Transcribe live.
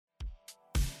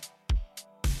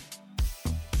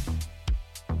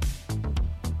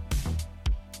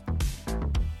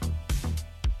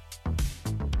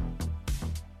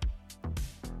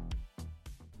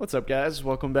What's up, guys?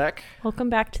 Welcome back. Welcome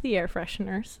back to the air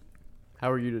fresheners.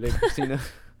 How are you today, Kristina?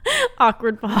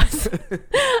 Awkward pause.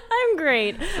 I'm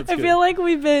great. I feel like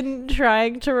we've been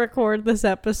trying to record this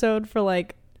episode for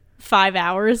like 5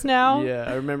 hours now. Yeah,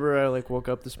 I remember I woke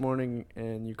up this morning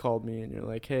and you called me and you're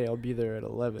like, hey, I'll be there at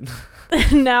 11.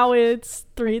 Now it's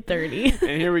 3:30.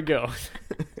 And here we go.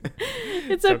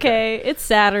 It's okay. It's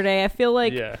Saturday. I feel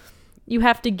like yeah. You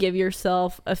have to give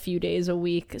yourself a few days a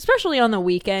week, especially on the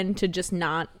weekend, to just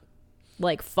not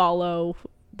like follow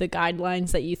the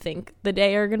guidelines that you think the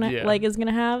day is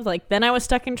gonna have. Like, then I was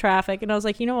stuck in traffic and I was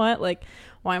like, you know what? Like,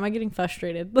 why am I getting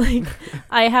frustrated? Like,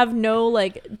 I have no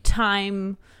like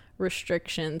time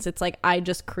restrictions. It's like I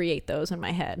just create those in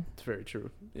my head. It's very true.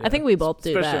 Yeah. I think we both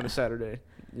do that. Especially on a Saturday.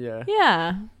 Yeah.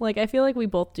 Yeah. Like, I feel like we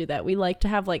both do that. We like to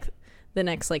have like the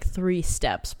next like 3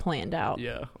 steps planned out.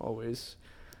 Yeah, always.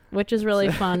 Which is really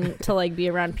fun to like be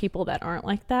around people that aren't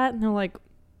like that, and they're like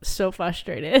so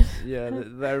frustrated. Yeah,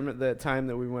 I remember that time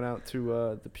that we went out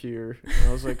to the pier. And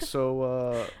I was like,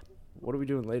 so what are we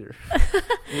doing later?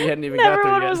 We hadn't even got there yet.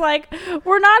 Everyone was like,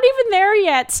 we're not even there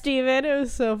yet, Steven. It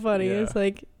was so funny. Yeah. It's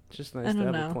like, just nice to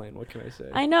have a plan. What can I say?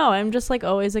 I know. I'm just like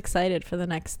always excited for the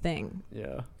next thing.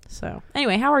 Yeah. So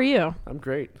anyway, how are you? I'm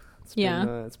great.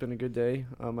 It's been a good day.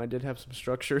 I did have some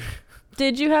structure.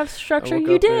 Did you have structure? I woke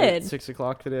you up did. At 6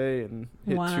 o'clock today and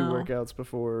hit 2 workouts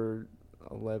before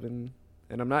 11.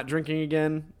 And I'm not drinking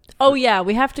again. Oh, yeah.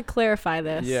 We have to clarify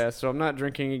this. Yeah, so I'm not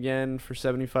drinking again for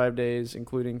 75 days,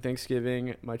 including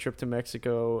Thanksgiving, my trip to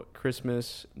Mexico,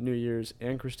 Christmas, New Year's,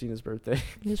 and Kristina's birthday.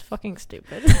 He's fucking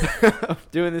stupid.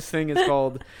 Doing this thing is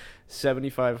called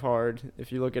 75 Hard.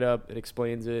 If you look it up, it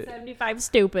explains it. 75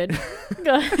 stupid.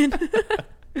 Go ahead.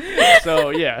 So,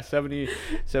 yeah,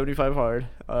 75 Hard.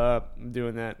 I'm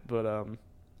doing that. But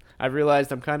I've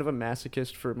realized I'm kind of a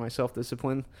masochist for my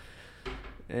self-discipline.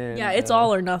 And, yeah, it's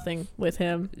all or nothing with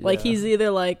him. Yeah. Like, he's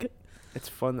either like... It's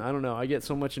fun. I don't know. I get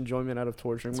so much enjoyment out of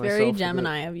torturing myself. It's very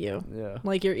Gemini of you. Yeah.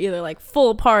 Like, you're either like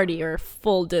full party or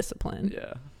full discipline.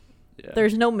 Yeah. Yeah.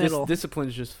 There's no middle.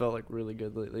 Discipline's just felt like really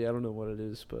good lately. I don't know what it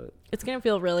is, but... It's going to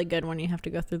feel really good when you have to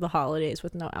go through the holidays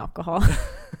with no alcohol.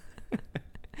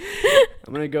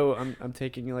 I'm going to go... I'm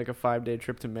taking like a 5-day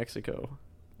trip to Mexico.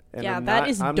 And yeah,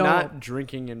 I'm not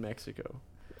drinking in Mexico.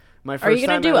 Are you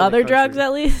going to do other drugs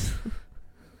at least?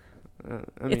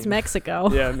 It's Mexico.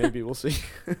 Yeah, maybe. We'll see.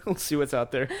 We'll see what's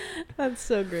out there. That's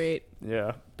so great.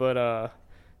 Yeah. But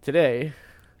today...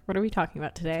 What are we talking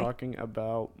about today? Talking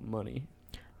about money.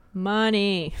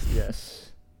 Money.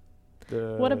 Yes.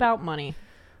 What about money?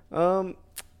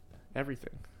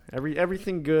 Everything.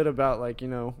 Everything good about, like, you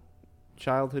know,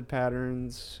 childhood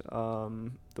patterns,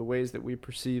 the ways that we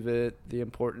perceive it, the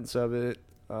importance of it,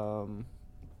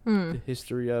 the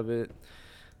history of it.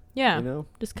 Yeah. You know?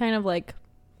 Just kind of like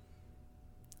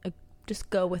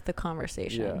just go with the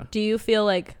conversation. Yeah. Do you feel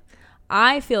like...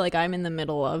 I feel like I'm in the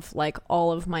middle of like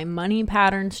all of my money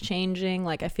patterns changing.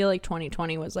 Like, I feel like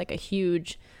 2020 was like a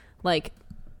huge like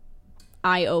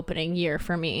eye-opening year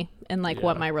for me and like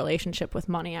what my relationship with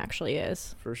money actually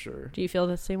is. For sure. Do you feel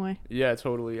the same way? Yeah,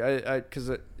 totally. I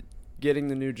because getting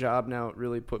the new job now, it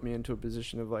really put me into a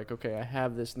position of like, okay, I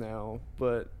have this now,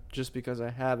 but just because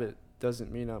I have it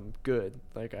doesn't mean I'm good.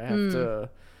 Like, I have to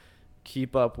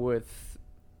keep up with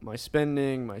my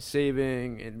spending, my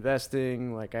saving,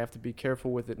 investing. Like, I have to be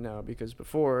careful with it now, because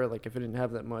before, like, if I didn't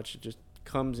have that much, it just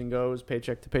comes and goes,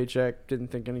 paycheck to paycheck, didn't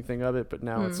think anything of it. But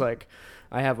now it's like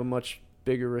I have a much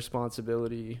bigger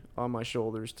responsibility on my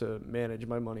shoulders to manage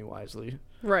my money wisely.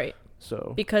 Right.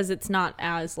 So because it's not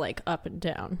as like up and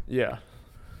down. Yeah.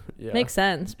 Makes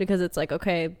sense, because it's like,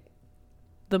 okay,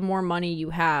 the more money you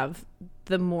have,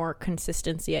 the more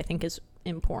consistency I think is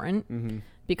important.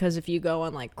 Because if you go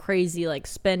on like crazy like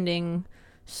spending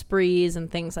sprees and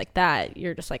things like that,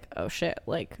 you're just like, oh shit,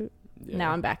 like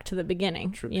now I'm back to the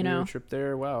beginning. Trip you know, here, trip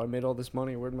there. Wow, I made all this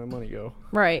money. Where'd my money go?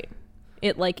 Right.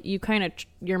 It like you kind of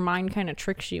your mind kind of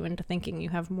tricks you into thinking you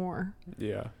have more.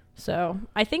 Yeah. So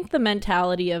I think the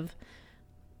mentality of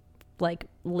like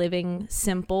living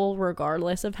simple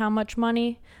regardless of how much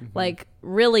money, like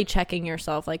really checking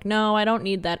yourself, like, no, I don't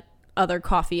need that other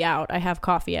coffee out, I have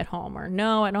coffee at home, or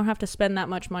no, I don't have to spend that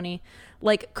much money.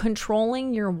 Like,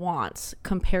 controlling your wants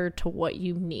compared to what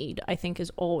you need, I think,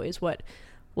 is always what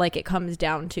like it comes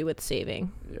down to with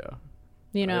saving. Yeah.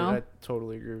 You know, I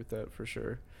totally agree with that for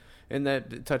sure. And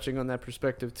that, touching on that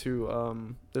perspective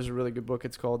too, there's a really good book.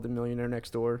 It's called The Millionaire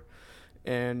Next Door.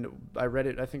 And I read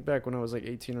it, I think, back when I was like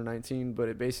 18 or 19, but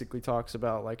it basically talks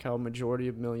about like how majority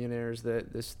of millionaires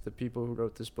that the people who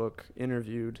wrote this book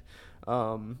interviewed,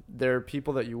 They're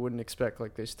people that you wouldn't expect.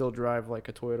 Like, they still drive like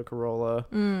a Toyota Corolla.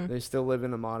 They still live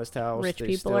in a modest house. Rich they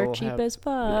people are cheap as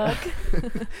fuck. Yeah.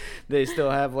 They still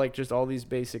have like just all these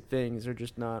basic things. They're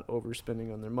just not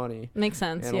overspending on their money. Makes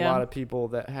sense. And a lot of people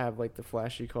that have like the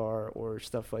flashy car or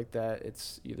stuff like that,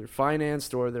 it's either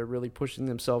financed or they're really pushing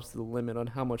themselves to the limit on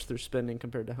how much they're spending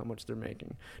compared to how much they're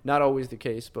making. Not always the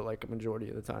case, but like a majority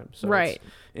of the time. So right.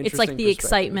 It's like the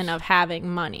excitement of having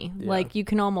money. Yeah. Like, you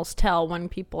can almost tell when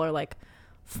people are like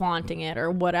flaunting it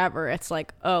or whatever. It's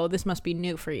like, oh, this must be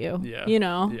new for you. Yeah. You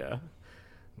know? Yeah.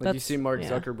 Like, you see Mark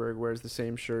Zuckerberg wears the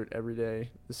same shirt every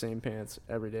day, the same pants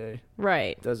every day.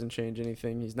 Right. Doesn't change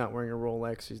anything. He's not wearing a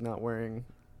Rolex. He's not wearing,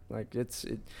 like, it's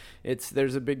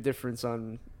there's a big difference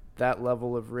on that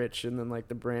level of rich and then like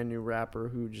the brand new rapper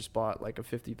who just bought like a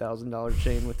 $50,000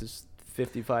 chain with his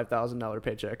 $55,000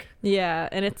 paycheck. Yeah.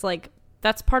 And it's like,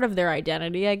 that's part of their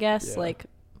identity, I guess. Yeah. Like,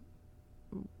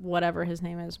 whatever his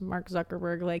name is, Mark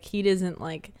Zuckerberg, like, he doesn't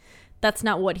like, that's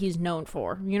not what he's known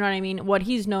for. You know what I mean? What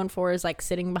he's known for is like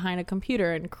sitting behind a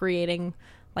computer and creating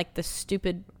like this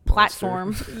stupid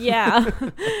platform. Yeah.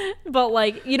 But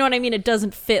like, you know what I mean? It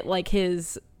doesn't fit like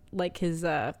his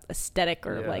aesthetic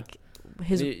or like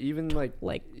his even like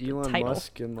Elon title.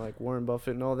 Musk and like Warren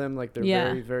Buffett and all them, like, they're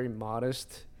very, very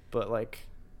modest, but like,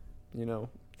 you know,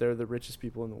 they're the richest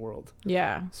people in the world.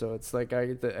 Yeah. So it's like I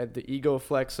get the ego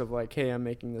flex of like, hey, I'm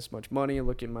making this much money.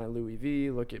 Look at my Louis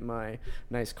V. Look at my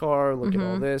nice car. Look at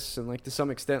all this. And like, to some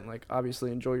extent, like,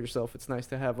 obviously enjoy yourself. It's nice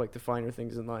to have like the finer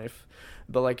things in life.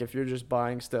 But like, if you're just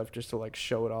buying stuff just to like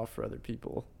show it off for other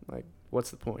people, like, what's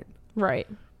the point? Right.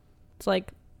 It's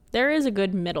like, there is a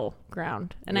good middle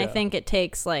ground. And I think it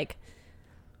takes like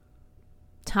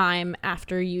time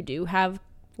after you do have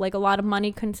like a lot of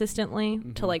money consistently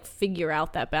to like figure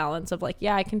out that balance of like,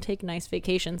 yeah, I can take nice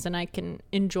vacations and I can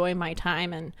enjoy my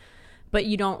time, but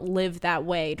you don't live that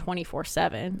way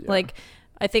 24/7. Like,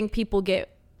 I think people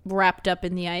get wrapped up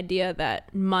in the idea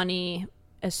that money,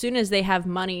 as soon as they have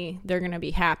money, they're going to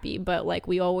be happy. But like,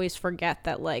 we always forget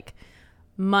that like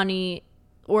money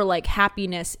or like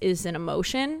happiness is an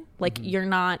emotion. Like, you're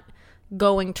not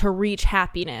going to reach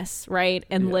happiness, right?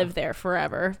 And live there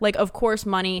forever. Like, of course,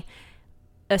 money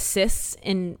assists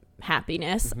in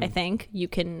happiness. I think you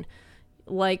can,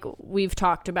 like we've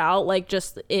talked about, like,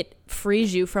 just it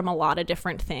frees you from a lot of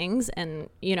different things, and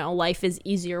you know, life is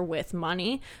easier with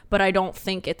money. But I don't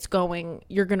think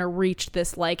you're gonna reach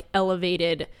this like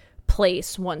elevated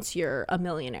place once you're a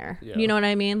millionaire. You know what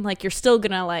I mean? Like, you're still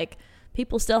gonna, like,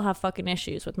 people still have fucking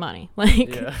issues with money.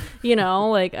 Like, you know,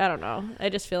 like, I don't know, I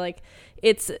just feel like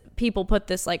people put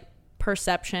this like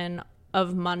perception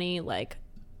of money like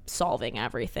solving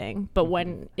everything, but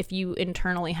if you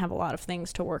internally have a lot of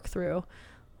things to work through,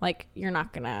 like,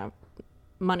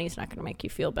 money's not gonna make you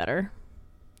feel better.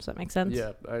 Does that make sense?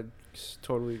 Yeah, I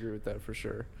totally agree with that for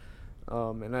sure.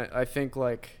 And I think,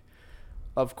 like,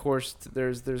 of course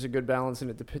there's a good balance, and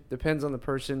it depends on the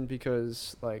person,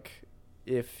 because like,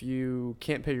 if you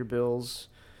can't pay your bills,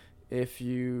 if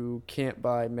you can't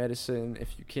buy medicine,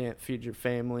 if you can't feed your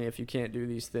family, if you can't do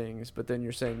these things, but then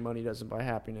you're saying money doesn't buy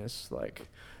happiness, like,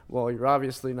 well, you're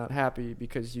obviously not happy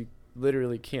because you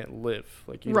literally can't live.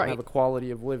 Like, you don't have a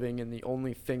quality of living, and the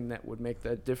only thing that would make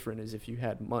that different is if you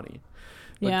had money.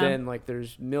 But then, like,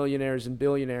 there's millionaires and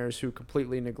billionaires who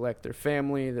completely neglect their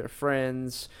family, their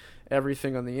friends,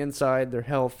 everything on the inside, their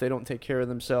health. They don't take care of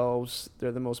themselves.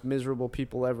 They're the most miserable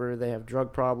people ever. They have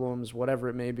drug problems, whatever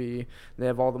it may be. They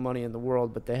have all the money in the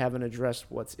world, but they haven't addressed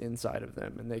what's inside of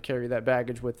them, and they carry that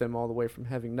baggage with them all the way from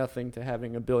having nothing to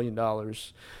having $1 billion. Right.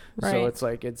 So it's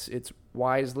like, it's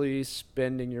wisely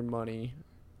spending your money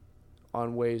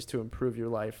on ways to improve your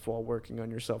life while working on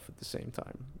yourself at the same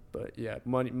time. But yeah,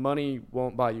 money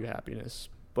won't buy you happiness,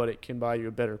 but it can buy you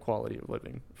a better quality of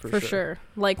living for sure.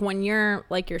 Like, when you're,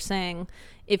 like you're saying,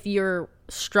 if you're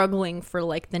struggling for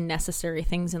like the necessary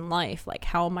things in life, like,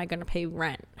 how am I going to pay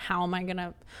rent? What am I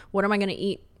going to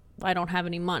eat? I don't have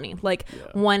any money. Like,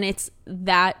 when it's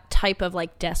that type of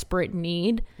like desperate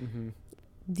need,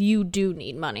 you do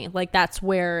need money. Like, that's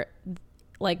where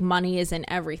like money is in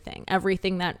everything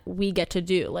that we get to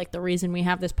do. Like, the reason we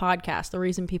have this podcast, the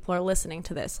reason people are listening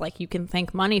to this, like, you can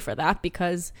thank money for that,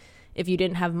 because if you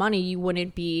didn't have money, you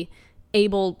wouldn't be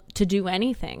able to do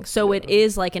anything. So it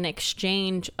is like an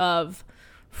exchange of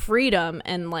freedom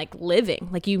and like living.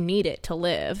 Like, you need it to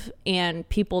live. And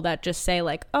people that just say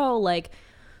like, oh, like,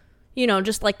 you know,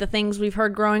 just like the things we've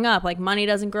heard growing up, like, money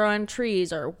doesn't grow on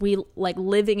trees, or we like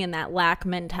living in that lack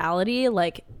mentality,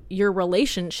 like, your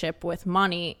relationship with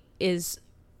money isn't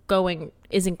going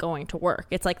to work.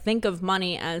 It's like, think of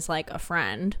money as like a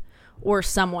friend or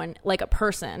someone, like a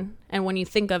person. And when you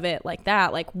think of it like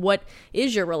that, like, what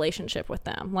is your relationship with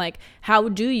them? Like, how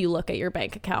do you look at your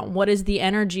bank account? What is the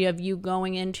energy of you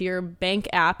going into your bank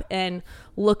app and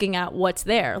looking at what's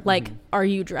there? Like, are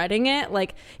you dreading it?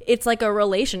 Like, it's like a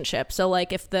relationship. So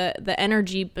like, if the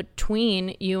energy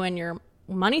between you and your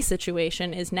money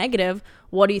situation is negative,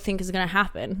 what do you think is going to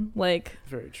happen? Like,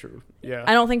 very true. Yeah.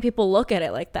 I don't think people look at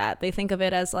it like that. They think of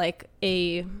it as like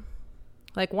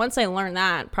once I learned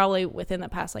that, probably within the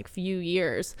past like few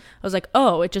years, I was like,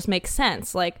 oh, it just makes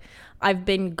sense. Like, I've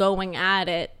been going at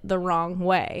it the wrong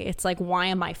way. It's like, why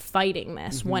am I fighting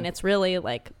this when it's really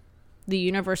like the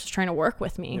universe is trying to work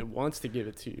with me? It wants to give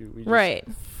it to you. We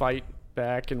just fight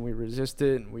back and we resist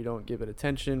it, and we don't give it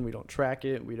attention. We don't track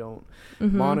it. We don't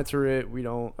monitor it. We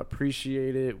don't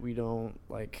appreciate it. We don't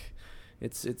like,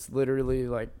 it's literally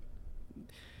like,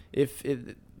 if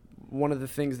it, one of the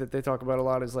things that they talk about a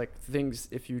lot is like things,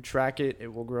 if you track it,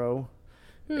 it will grow.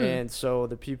 And so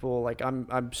the people, like,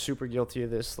 I'm super guilty of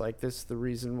this. Like, this, the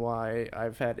reason why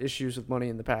I've had issues with money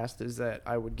in the past is that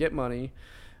I would get money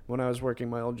when I was working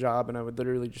my old job, and I would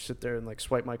literally just sit there and like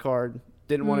swipe my card.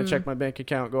 Didn't want to check my bank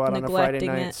account, go out on a Friday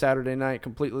night, Saturday night,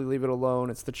 completely leave it alone.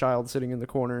 It's the child sitting in the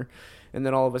corner. And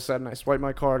then all of a sudden I swipe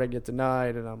my card, I get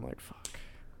denied, and I'm like, fuck.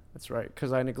 That's right,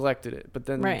 because I neglected it. But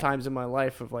then times in my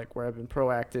life of like where I've been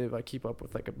proactive, I keep up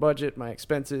with like a budget, my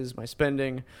expenses, my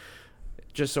spending.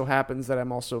 It just so happens that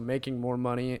I'm also making more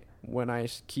money when I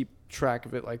keep track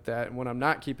of it like that. And when I'm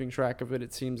not keeping track of it,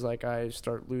 it seems like I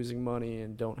start losing money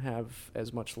and don't have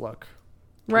as much luck.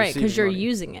 Right, because you're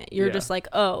using it. You're just like,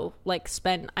 oh, like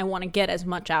spend, I want to get as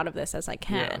much out of this as I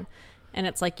can. Yeah. And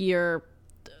it's like you're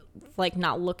like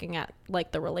not looking at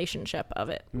like the relationship of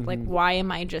it. Like, why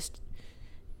am I just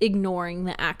ignoring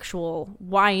the actual,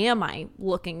 why am I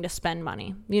looking to spend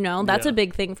money? You know, that's a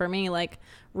big thing for me. Like,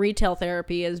 retail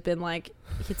therapy has been like,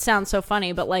 it sounds so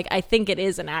funny, but like, I think it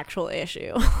is an actual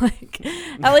issue. Like,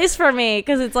 at least for me,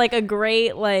 because it's like a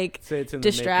great like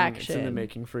distraction. It's in the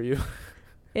making for you.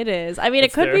 It is. I mean,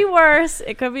 it could be worse.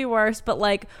 It could be worse, but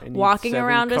like walking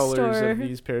around a store. Of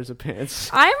these pairs of pants.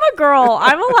 I'm a girl.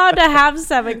 I'm allowed to have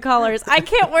 7 colors. I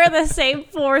can't wear the same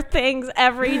 4 things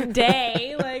every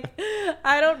day. Like,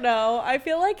 I don't know. I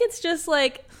feel like it's just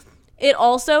like, it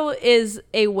also is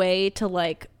a way to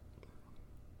like,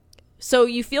 so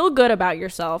you feel good about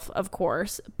yourself, of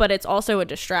course, but it's also a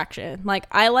distraction. Like,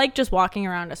 I like just walking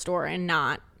around a store and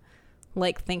not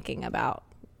like thinking about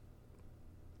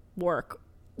work.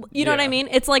 You know what I mean?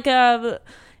 It's like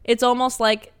it's almost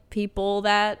like people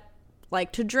that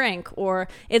like to drink, or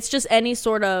it's just any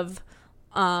sort of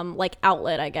like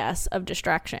outlet, I guess, of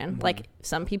distraction. Like,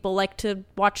 some people like to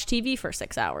watch TV for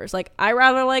 6 hours. Like, I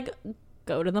rather like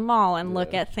go to the mall and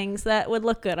look at things that would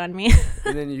look good on me.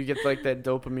 And then you get like that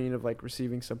dopamine of like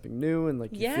receiving something new, and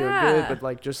like you feel good. But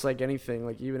like, just like anything,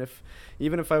 like even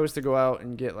if I was to go out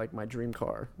and get like my dream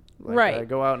car, like, I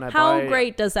go out and how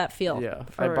great does that feel? Yeah,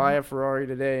 I buy a Ferrari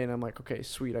today, and I'm like, okay,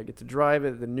 sweet, I get to drive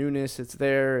it. The newness, it's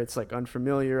there. It's like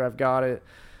unfamiliar. I've got it.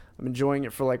 I'm enjoying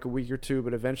it for like a week or two,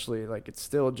 but eventually, like, it's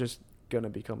still just gonna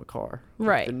become a car.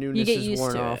 Right. The newness is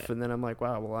worn off, and then I'm like,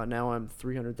 wow, well, now I'm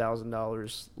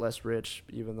 $300,000 less rich,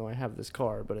 even though I have this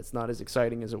car, but it's not as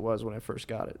exciting as it was when I first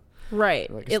got it. Right.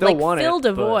 Like, it like filled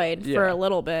a void for a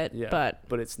little bit, but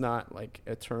it's not like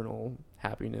eternal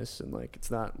happiness, and like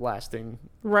it's not lasting.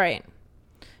 Right.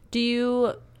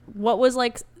 What was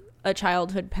like a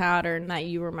childhood pattern that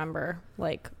you remember,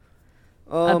 like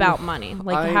about money?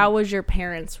 Like, how was your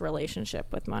parents'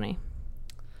 relationship with money?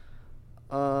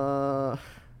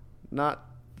 Not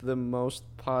the most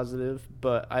positive,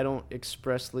 but I don't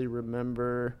expressly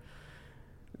remember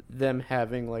them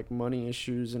having like money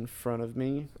issues in front of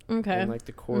me. Okay. In like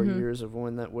the core years of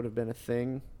when that would have been a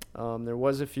thing. There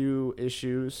was a few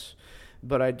issues,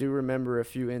 but I do remember a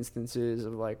few instances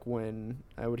of like when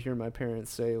I would hear my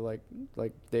parents say like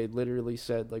they literally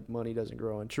said like, money doesn't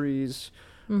grow on trees,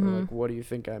 or like, what do you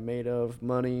think I'm made of,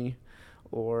 money,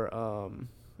 or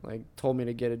like told me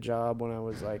to get a job when I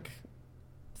was like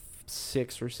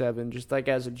 6 or 7, just like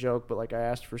as a joke, but like I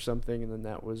asked for something and then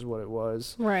that was what it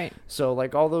was. Right. So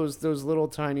like all those little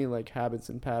tiny like habits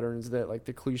and patterns that like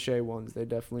the cliche ones, they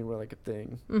definitely were like a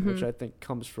thing, which I think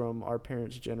comes from our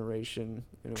parents' generation,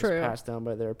 and it was passed down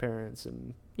by their parents.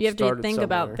 And you have to think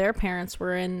about their parents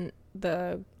were in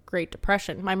the Great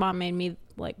Depression. My mom made me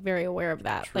like very aware of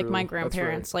that. True. Like, my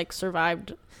grandparents like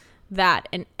survived that,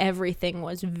 and everything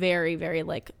was very, very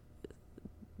like,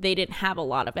 they didn't have a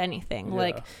lot of anything.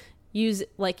 Like,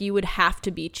 you would have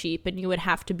to be cheap, and you would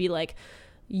have to be like,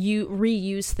 you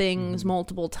reuse things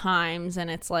multiple times,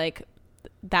 and it's like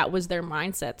that was their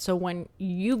mindset. So when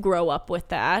you grow up with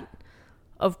that,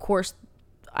 of course,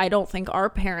 I don't think our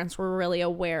parents were really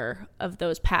aware of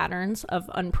those patterns of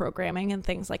unprogramming and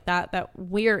things like that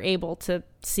we're able to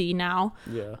see now.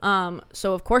 Yeah.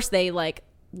 So of course they like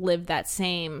live that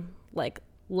same like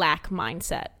lack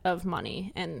mindset of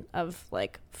money and of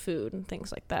like food and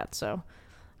things like that. So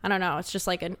I don't know. It's just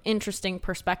like an interesting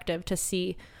perspective to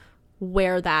see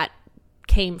where that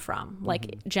came from,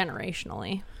 like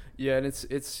generationally. Yeah, and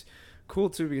it's cool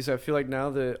too, because I feel like now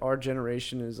that our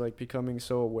generation is like becoming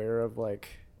so aware of like,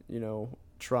 you know,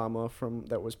 trauma from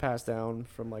that was passed down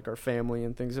from like our family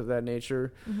and things of that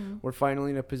nature. We're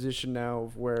finally in a position now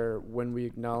of where when we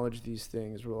acknowledge these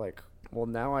things, we're like, well,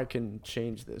 now I can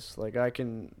change this. Like I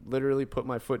can literally put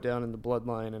my foot down in the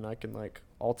bloodline and I can like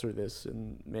alter this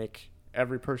and make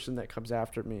every person that comes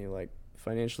after me like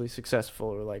financially successful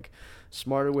or like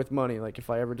smarter with money. Like if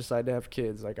I ever decide to have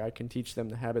kids, like I can teach them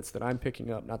the habits that I'm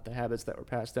picking up, not the habits that were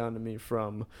passed down to me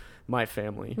from my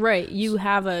family. Right. You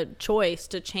have a choice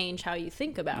to change how you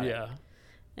think about it.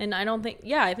 And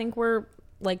I think we're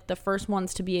like the first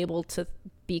ones to be able to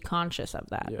be conscious of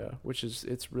that. Yeah, which is,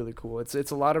 it's really cool. It's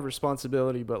a lot of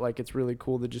responsibility, but like it's really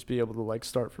cool to just be able to like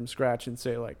start from scratch and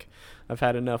say like, I've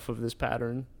had enough of this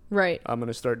pattern. Right. I'm going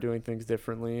to start doing things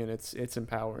differently, and it's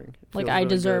empowering. Like I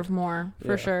deserve more,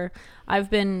 for sure. I've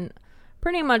been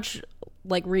pretty much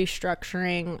like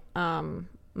restructuring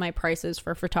my prices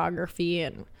for photography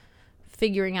and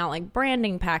figuring out like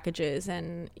branding packages,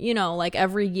 and you know, like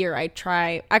every year I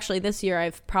try. Actually, this year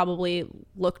I've probably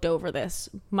looked over this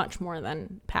much more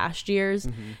than past years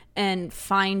and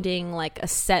finding like a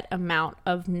set amount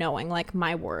of knowing like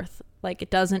my worth. Like it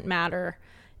doesn't matter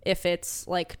if it's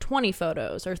like 20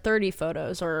 photos or 30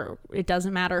 photos, or it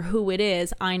doesn't matter who it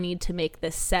is, I need to make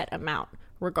this set amount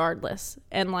regardless.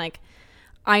 And like,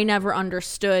 I never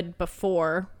understood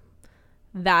before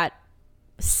that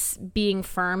being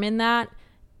firm in that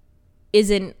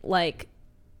isn't a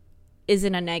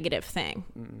negative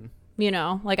thing. You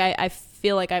know, like I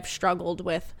feel like I've struggled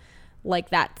with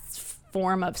like that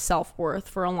form of self-worth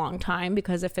for a long time,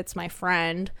 because if it's my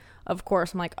friend, of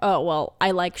course I'm like, oh well,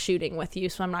 I like shooting with you,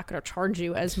 so I'm not going to charge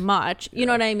you as much. You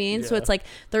know what I mean? So it's like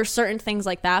there's certain things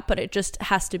like that, but it just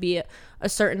has to be a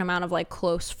certain amount of like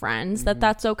close friends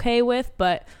that's okay with.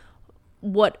 But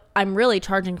what I'm really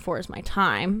charging for is my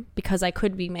time, because I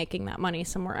could be making that money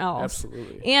somewhere else.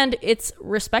 Absolutely. And it's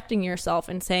respecting yourself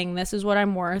and saying this is what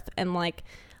I'm worth, and like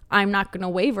I'm not going to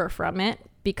waver from it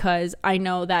because I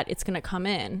know that it's going to come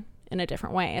in a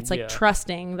different way. It's like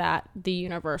trusting that the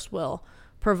universe will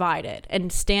provide it,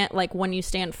 and stand like when you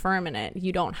stand firm in it,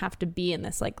 you don't have to be in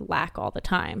this like lack all the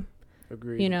time.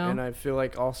 Agreed. You know, and I feel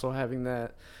like also having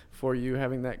that for you,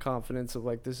 having that confidence of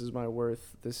like, this is my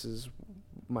worth, this is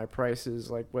my prices,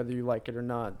 like whether you like it or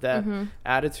not, that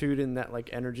attitude and that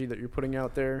like energy that you're putting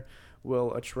out there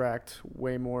will attract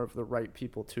way more of the right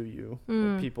people to you,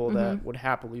 like people that would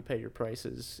happily pay your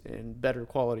prices, and better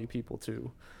quality people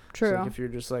too. True. So like if you're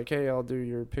just like, hey, I'll do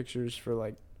your pictures for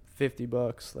like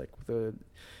 $50, like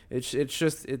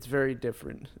it's very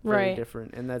different, very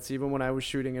different. And that's even when I was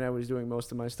shooting and I was doing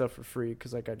most of my stuff for free,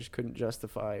 because like I just couldn't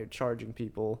justify charging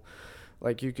people.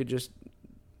 Like you could just,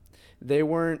 they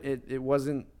weren't, it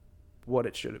wasn't what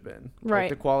it should have been. Right. Like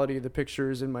the quality of the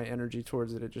pictures and my energy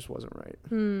towards it just wasn't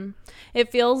right.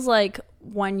 It feels like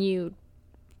when you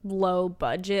low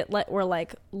budget or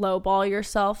like lowball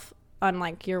yourself on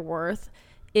like your worth,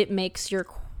 it makes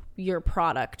your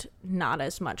product not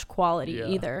as much quality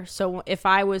either. So if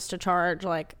I was to charge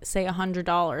like say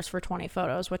 $100 for 20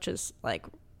 photos, which is like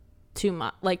too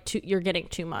much, you're getting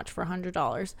too much for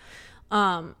 $100,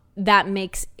 that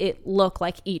makes it look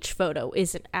like each photo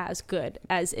isn't as good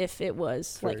as if it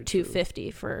was very like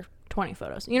 $250 for 20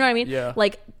 photos. You know what I mean? Yeah.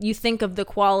 Like you think of the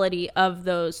quality of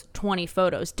those 20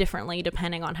 photos differently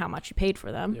depending on how much you paid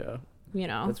for them. Yeah. You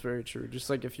know? That's very true. Just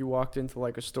like if you walked into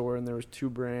like a store and there was two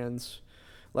brands,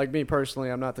 like me personally,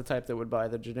 I'm not the type that would buy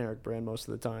the generic brand most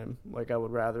of the time. Like I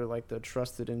would rather like the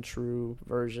trusted and true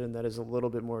version that is a little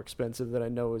bit more expensive, that I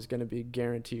know is going to be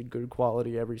guaranteed good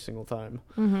quality every single time.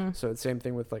 So it's same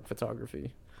thing with like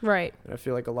photography. Right. And I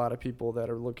feel like a lot of people that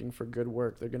are looking for good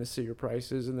work, they're going to see your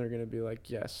prices and they're going to be like,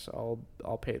 yes, I'll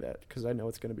pay that because I know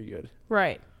it's going to be good.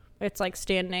 Right. It's like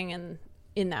standing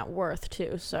in that worth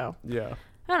too. So yeah.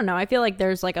 I don't know. I feel like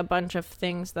there's like a bunch of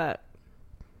things that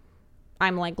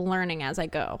I'm like learning as I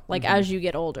go, like as you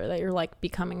get older, that you're like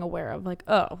becoming aware of, like,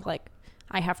 oh, like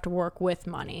I have to work with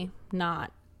money,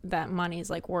 not that money's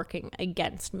like working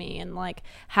against me. And like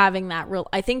having that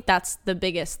I think that's the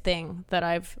biggest thing that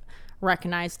I've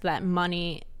recognized, that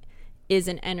money is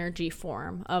an energy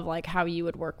form of like how you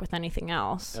would work with anything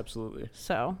else. Absolutely.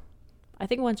 So I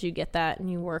think once you get that and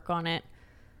you work on it,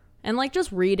 And like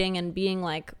just reading and being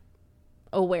like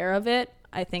aware of it,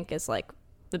 I think is like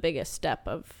the biggest step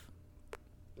of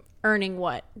earning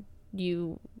what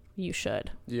you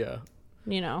should. Yeah.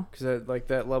 You know, because like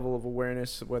that level of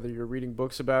awareness, whether you're reading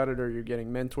books about it or you're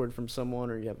getting mentored from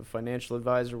someone or you have a financial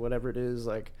advisor, whatever it is,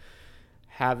 like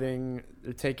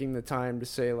taking the time to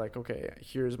say like, okay,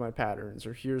 here's my patterns,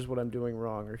 or here's what I'm doing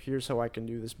wrong, or here's how I can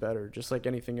do this better. Just like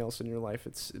anything else in your life,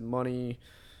 it's money.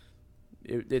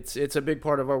 It's a big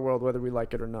part of our world, whether we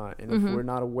like it or not. And if we're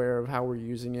not aware of how we're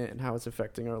using it and how it's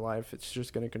affecting our life, it's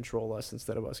just going to control us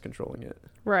instead of us controlling it.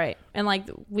 Right. And like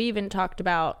we even talked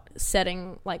about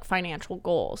setting like financial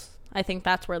goals. I think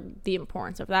that's where the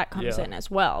importance of that comes in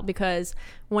as well, because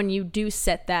when you do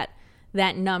set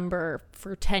that number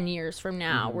for 10 years from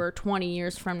now or 20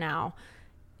 years from now,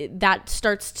 that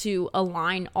starts to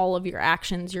align all of your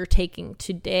actions you're taking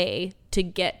today to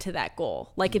get to that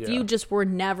goal. Like if you just were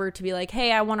never to be like,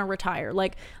 hey, I want to retire.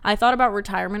 Like I thought about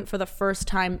retirement for the first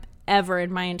time ever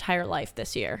in my entire life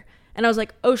this year. And I was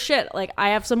like, oh shit, like I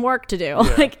have some work to do.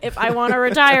 Like if I want to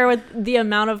retire with the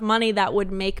amount of money that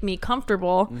would make me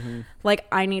comfortable, like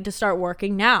I need to start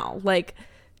working now. Like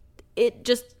it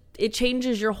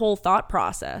changes your whole thought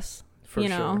process. For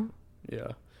sure.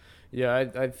 Yeah,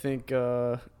 I think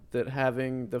that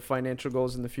having the financial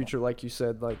goals in the future, like you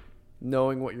said, like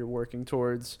knowing what you're working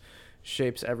towards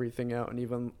shapes everything out. And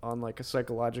even on like a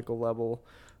psychological level,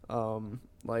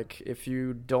 like if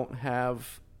you don't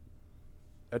have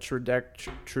a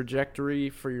trajectory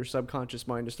for your subconscious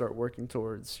mind to start working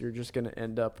towards, you're just going to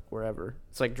end up wherever.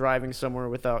 It's like driving somewhere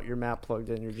without your map plugged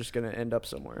in. You're just going to end up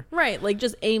somewhere. Right. Like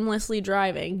just aimlessly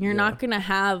driving. You're not going to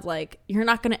have like, you're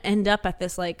not going to end up at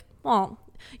this like, well,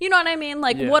 you know what I mean?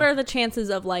 Like what are the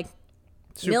chances of like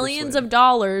millions of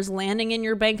dollars landing in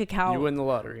your bank account? You win the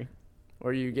lottery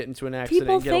or you get into an accident.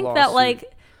 People and get think a lawsuit. that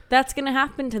like that's going to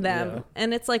happen to them.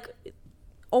 And it's like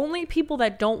only people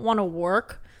that don't want to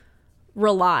work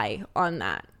rely on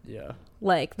that. Yeah.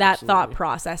 Like that thought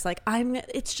process. Like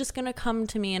it's just going to come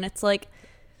to me. And it's like,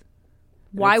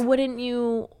 why wouldn't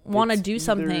you want to do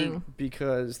something?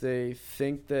 Because they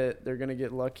think that they're going to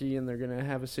get lucky and they're going to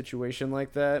have a situation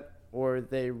like that, or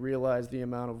they realize the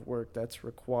amount of work that's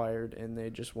required and they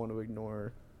just want to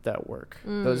ignore that work.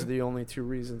 Those are the only two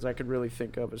reasons I could really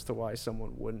think of as to why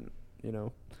someone wouldn't,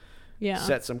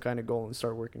 set some kind of goal and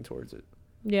start working towards it.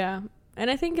 Yeah. And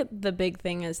I think the big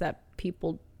thing is that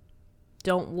people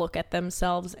don't look at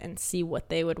themselves and see what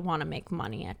they would want to make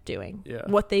money at doing. Yeah.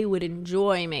 What they would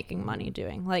enjoy making money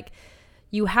doing. Like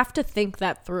you have to think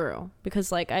that through,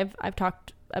 because like I've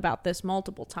talked about this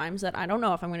multiple times that I don't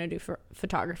know if I'm going to do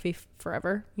photography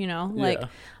forever, like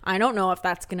I don't know if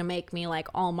that's going to make me like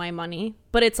all my money,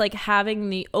 but it's like having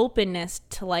the openness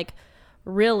to like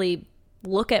really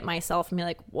look at myself and be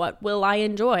like, what will I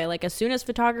enjoy? Like as soon as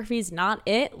photography is not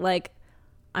it, like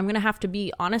I'm going to have to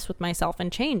be honest with myself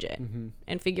and change it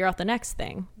and figure out the next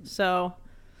thing. So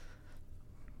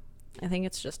I think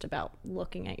it's just about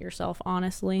looking at yourself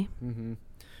honestly.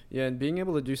 Yeah, and being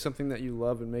able to do something that you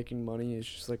love and making money is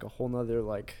just like a whole nother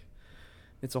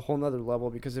it's a whole nother level,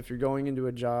 because if you're going into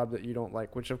a job that you don't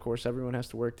like, which of course everyone has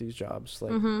to work these jobs,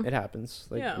 like it happens,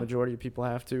 like majority of people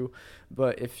have to,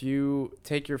 but if you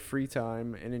take your free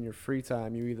time and in your free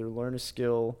time you either learn a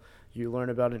skill, you learn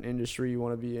about an industry you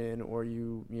want to be in, or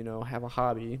you have a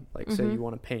hobby, like say you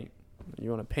want to paint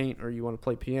or you want to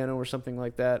play piano or something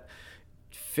like that,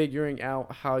 figuring out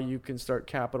how you can start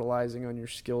capitalizing on your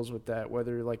skills with that,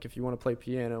 whether like if you want to play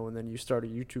piano and then you start a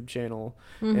YouTube channel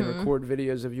and record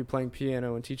videos of you playing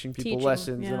piano and teaching people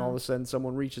lessons, and all of a sudden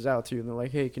someone reaches out to you and they're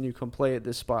like, hey, can you come play at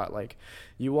this spot? Like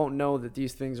you won't know that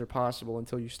these things are possible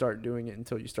until you start doing it,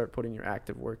 until you start putting your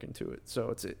active work into it.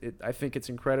 So I think it's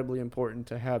incredibly important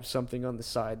to have something on the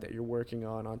side that you're working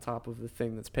on top of the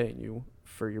thing that's paying you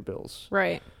for your bills.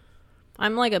 Right.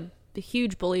 I'm like a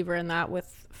huge believer in that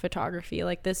with photography.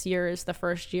 Like this year is the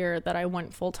first year that I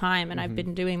went full time, and I've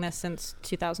been doing this since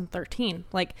 2013.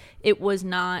 Like it was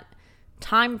not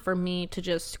time for me to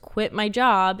just quit my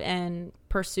job and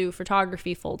pursue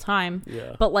photography full time.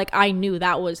 But like I knew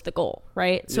that was the goal,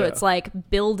 right? So it's like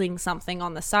building something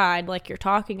on the side like you're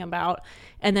talking about,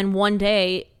 and then one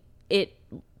day it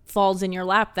falls in your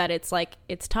lap that it's like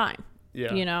it's time.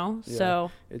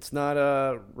 So it's not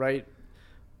a right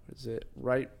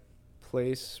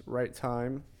place, right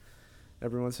time.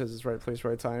 Everyone says it's right place,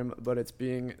 right time, but it's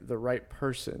being the right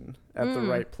person at the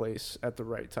right place at the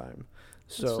right time.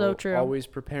 So true. Always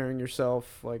preparing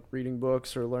yourself, like reading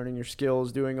books or learning your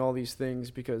skills, doing all these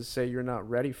things, because say you're not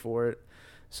ready for it,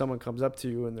 someone comes up to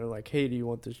you and they're like, hey, do you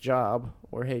want this job?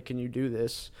 Or hey, can you do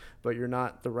this? But you're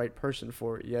not the right person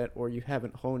for it yet, or you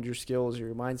haven't honed your skills or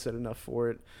your mindset enough for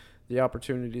it. the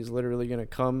opportunity is literally going to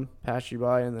come, pass you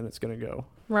by, and then it's going to go.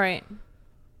 Right.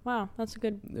 Wow, that's a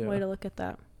good way to look at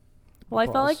that. Well, I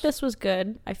felt like this was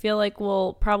good. I feel like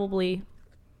we'll probably...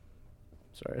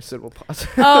 Sorry, I said we'll pause.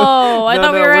 Oh, I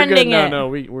thought we were ending good. it. No,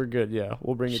 we're good. Yeah,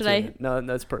 we'll bring Should it to I? it. No,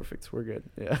 that's perfect. We're good.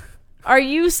 Yeah. Are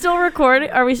you still recording?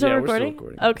 Are we still Yeah, recording?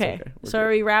 we're still recording. Okay. It's So good. are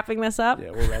we wrapping this up?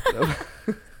 Yeah, we'll wrap it up.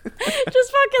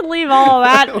 Just fucking leave all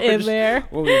that in there.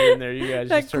 We'll leave it in there. You guys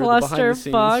That just heard the behind the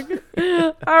scenes.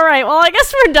 clusterfuck. All right. Well, I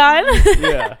guess we're done.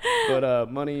 Yeah,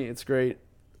 but money, it's great.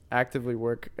 Actively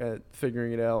work at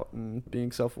figuring it out and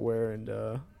being self-aware,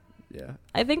 and yeah.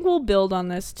 I think we'll build on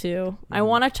this too. Mm-hmm. I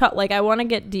want to I want to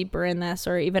get deeper in this,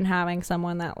 or even having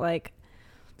someone that like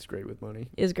It's great with money.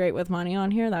 is great with money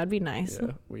on here. That'd be nice.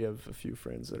 Yeah, we have a few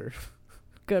friends that are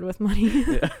Good with money.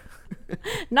 yeah.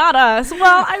 Not us.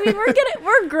 Well, I mean,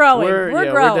 we're growing. We're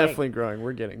growing. We're definitely growing.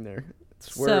 We're getting there.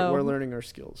 We're learning our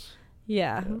skills.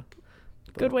 Yeah. Yeah.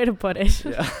 Good way to put it.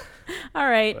 Yeah. All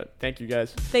right. But thank you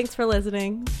guys. Thanks for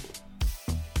listening.